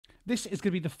This is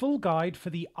going to be the full guide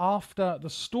for the After the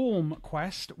Storm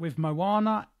quest with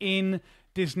Moana in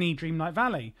Disney Dreamlight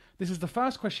Valley. This is the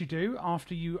first quest you do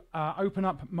after you open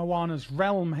up Moana's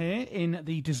realm here in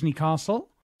the Disney Castle.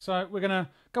 So we're going to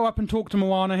go up and talk to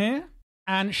Moana here.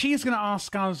 And she's going to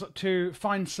ask us to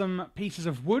find some pieces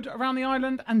of wood around the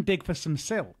island and dig for some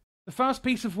silk. The first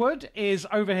piece of wood is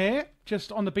over here, just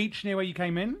on the beach near where you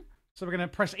came in. So we're going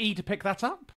to press E to pick that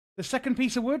up. The second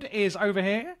piece of wood is over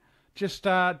here, just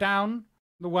down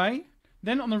the way.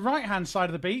 Then on the right-hand side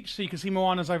of the beach, so you can see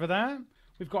Moana's over there,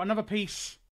 we've got another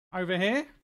piece over here,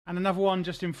 and another one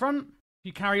just in front.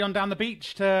 You carry on down the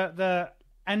beach to the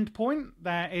end point.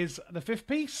 There is the fifth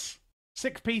piece.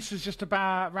 Sixth piece is just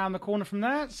about around the corner from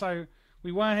there. So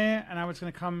we were here, and now it's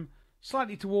going to come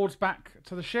slightly towards back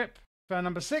to the ship for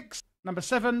number 6. Number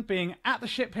 7 being at the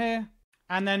ship here.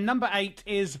 And then number 8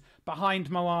 is behind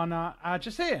Moana,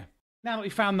 just here. Now that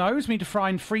we've found those, we need to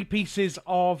find 3 pieces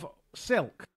of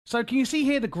silk. So can you see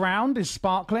here the ground is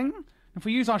sparkling? If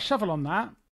we use our shovel on that,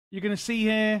 you're going to see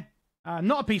here,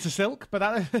 not a piece of silk, but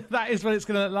that is what it's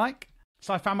going to look like.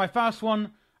 So I found my first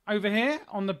one over here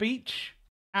on the beach.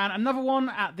 And another one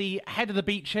at the head of the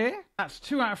beach here. That's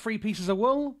 2 out of 3 pieces of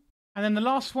wool. And then the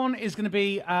last one is going to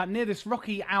be near this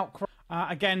rocky outcrop,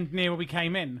 again, near where we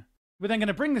came in. We're then going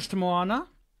to bring this to Moana,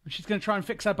 and she's going to try and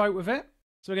fix her boat with it.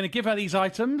 So we're going to give her these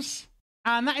items.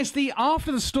 And that is the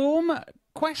After the Storm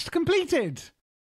quest completed.